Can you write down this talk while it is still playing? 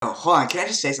hold on, can I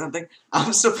just say something?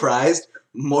 I'm surprised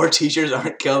more teachers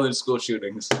aren't killed in school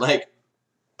shootings. Like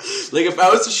if I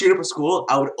was to shoot up a school,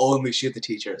 I would only shoot the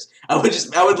teachers. I would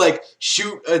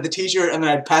shoot the teacher and then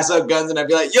I'd pass out guns and I'd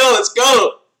be like, yo, let's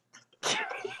go.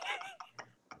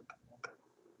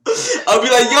 I'll be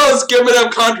like, yo, let's get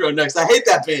Madame Condro next. I hate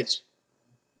that bitch.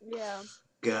 Yeah.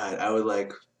 God, I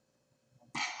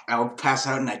would pass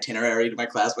out an itinerary to my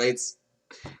classmates.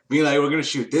 Being like, we're going to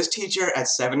shoot this teacher at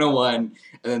 7:01, and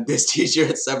then this teacher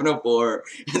at 7:04,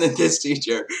 and then this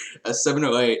teacher at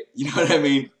 7:08. You know what I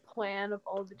mean? Plan of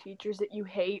all the teachers that you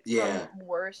hate Yeah. from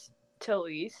worst to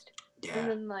least. Yeah. And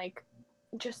then, like,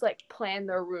 just, like, plan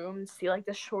their room and see, like,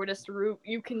 the shortest route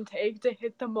you can take to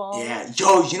hit them all. Yeah.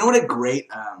 Yo, you know what a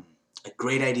great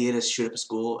idea to shoot up a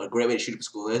school, a great way to shoot up a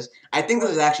school is? I think this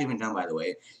has actually been done, by the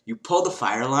way. You pull the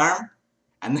fire alarm,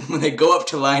 and then when they go up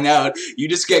to line out, you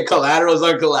just get collaterals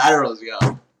on collaterals, yo.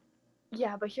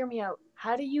 Yeah, but hear me out.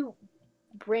 How do you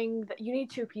you need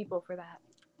 2 people for that.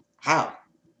 How?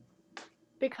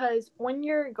 Because when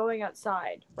you're going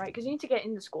outside, right, because you need to get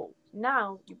into school.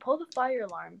 Now, you pull the fire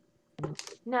alarm.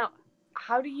 Now,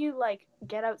 how do you, like,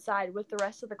 get outside with the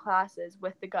rest of the classes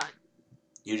with the gun?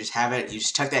 You just have it, you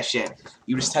just tuck that shit.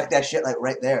 You just tuck that shit, like,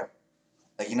 right there.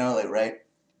 Like, you know, like, right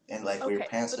in, like, where your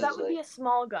pants is. But that would be a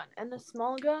small gun. And the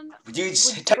small gun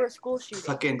for a school shooting.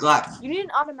 Fucking Glock. You need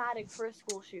an automatic for a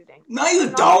school shooting. No,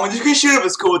 you don't. You can shoot up a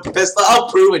school with the pistol.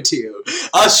 I'll prove it to you.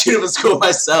 I'll shoot up a school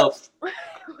myself. Wait,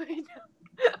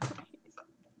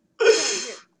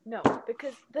 no,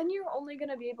 because then you're only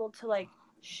gonna be able to like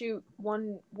shoot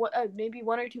maybe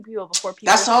 1 or 2 people before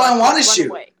people. That's all I want to shoot.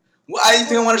 Away. Well, I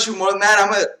think I want to shoot more than that.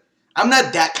 I'm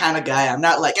not that kind of guy. I'm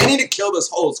not like I need to kill this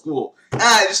whole school.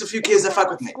 Just a few kids that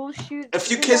fuck with me. A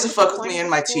few kids that fuck with me and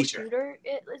my teacher. Shooter,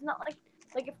 it's not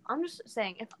like if I'm just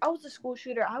saying if I was a school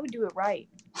shooter, I would do it right.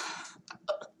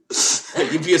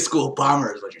 You'd be a school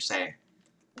bomber, is what you're saying.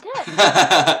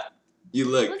 Yes. You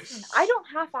look. Listen, I don't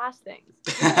half-ass things.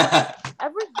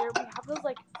 Every year we have those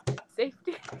like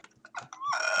safety.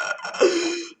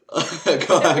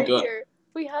 Go on. Every year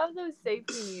we have those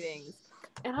safety meetings,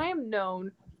 and I am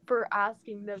known for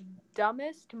asking the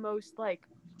dumbest, most like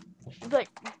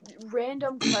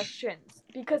random questions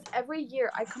because every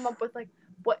year I come up with like,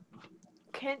 what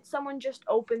can't someone just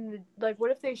open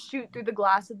what if they shoot through the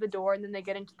glass of the door and then they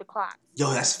get into the class?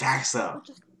 Yo, that's facts though.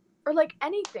 Or like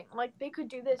anything, like they could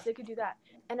do this, they could do that,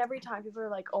 and every time people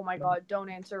are like, "Oh my god, don't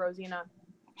answer Rosina,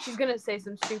 she's gonna say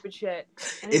some stupid shit."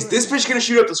 And is this bitch gonna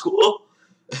shoot up the school?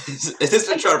 Is this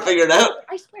bitch trying to figure it out?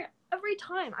 I swear, every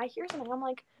time I hear something, I'm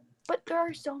like, but there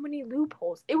are so many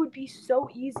loopholes. It would be so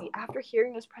easy after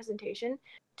hearing this presentation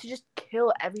to just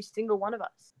kill every single one of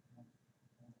us.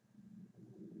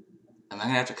 Am I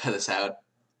gonna have to cut this out?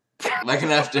 Am I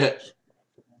gonna have to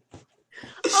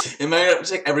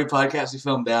take every podcast we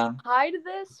film down? Hide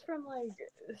this from like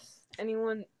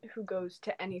anyone who goes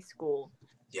to any school.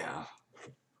 Yeah,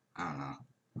 I don't know.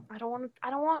 I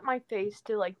don't want my face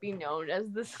to like be known as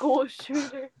the school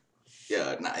shooter.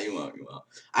 Yeah, nah, you won't.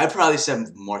 I'd probably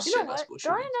send more shit about school shootings.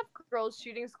 There aren't enough girls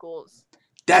shooting schools.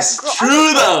 That's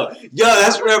true though. Yo,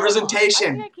 that's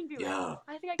representation. I think I can do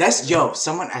it.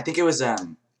 Someone. I think it was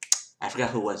I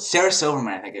forgot who it was. Sarah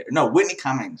Silverman, Whitney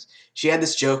Cummings. She had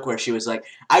this joke where she was like,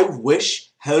 I wish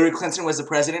Hillary Clinton was the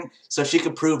president so she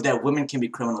could prove that women can be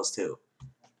criminals too.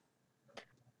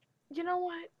 You know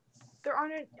what?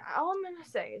 All I'm going to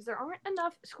say is there aren't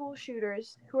enough school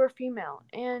shooters who are female.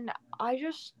 And I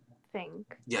just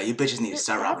think... Yeah, you bitches need to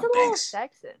start robbing banks.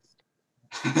 That's a little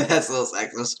sexist. That's a little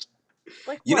sexist.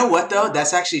 Like, you know what, though?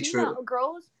 That's actually true.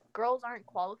 Girls aren't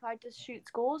qualified to shoot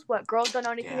schools? What, girls don't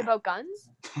know anything about guns?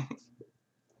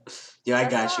 Yeah, I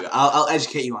got you. I'll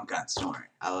educate you on guns. Don't worry.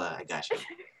 I got you.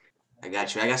 I got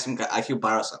some. I can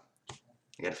borrow some.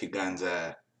 I got a few guns.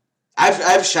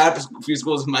 I've shot up a few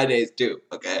schools in my days too.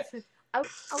 Okay. I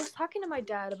was talking to my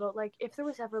dad about like if there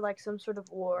was ever like some sort of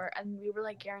war and we were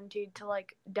like guaranteed to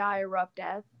like die a rough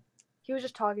death. He was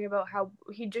just talking about how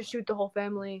he'd just shoot the whole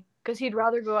family because he'd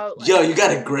rather go out. Like, yo, you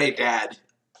got a great dad.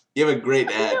 You have a great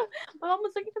dad. My mom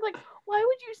was like, why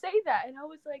would you say that? And I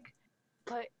was like,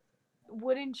 but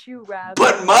wouldn't you rather...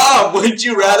 But Mom, wouldn't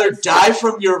you rather die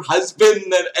from your husband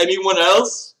than anyone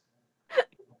else?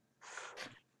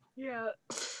 Yeah.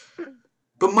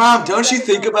 But Mom, don't you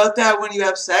think about that when you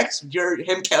have sex?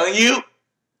 Him killing you?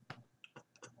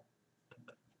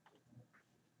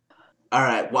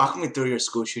 Alright, walk me through your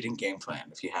school shooting game plan,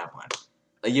 if you have one.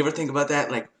 Like, you ever think about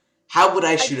that? Like, how would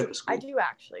I shoot up a school? I do,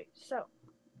 actually. So,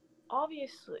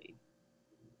 obviously,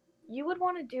 you would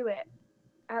want to do it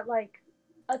at, like,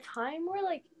 a time where,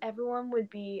 like, everyone would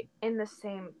be in the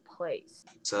same place.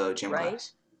 So, gym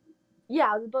class. Yeah,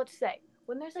 I was about to say,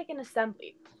 when there's like an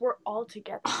assembly, we're all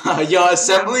together. Yo,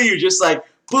 assembly, you're just like,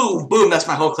 boom, boom, that's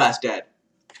my whole class dead.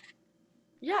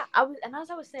 Yeah, and as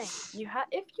I was saying,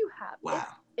 Wow.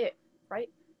 if right,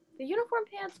 the uniform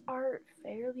pants are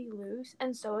fairly loose,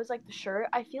 and so is like the shirt.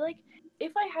 I feel like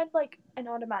if I had like an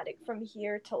automatic from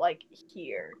here to like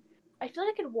here, I feel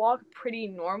like I could walk pretty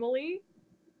normally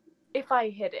if I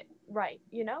hit it right,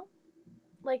 you know?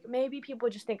 Like maybe people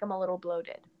just think I'm a little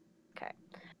bloated. Okay.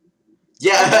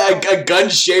 Yeah, a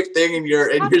gun-shaped thing in your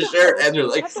shirt, and you're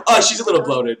like, oh, she's a little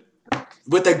bloated.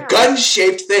 With a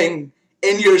gun-shaped thing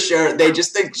in your shirt, they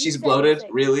just think she's bloated.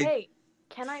 Really? Hey,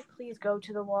 can I please go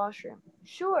to the washroom?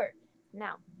 Sure.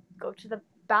 Now, go to the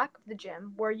back of the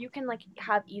gym where you can like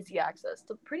have easy access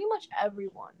to pretty much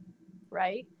everyone,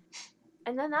 right?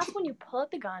 And then that's when you pull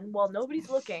out the gun while nobody's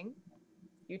looking.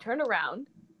 You turn around,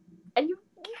 and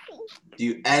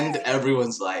you end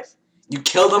everyone's life. You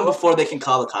kill them before they can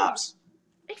call the cops.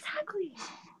 Exactly.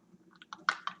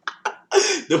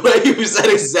 The way you said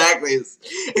exactly is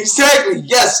exactly.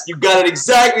 Yes, you got it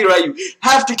exactly right. You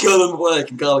have to kill them before they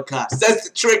can call the cops. That's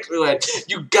the trick to it.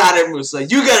 You got it, Musa.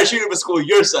 You got to shoot up a school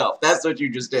yourself. That's what you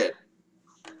just did.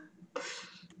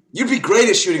 You'd be great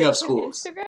at shooting up schools.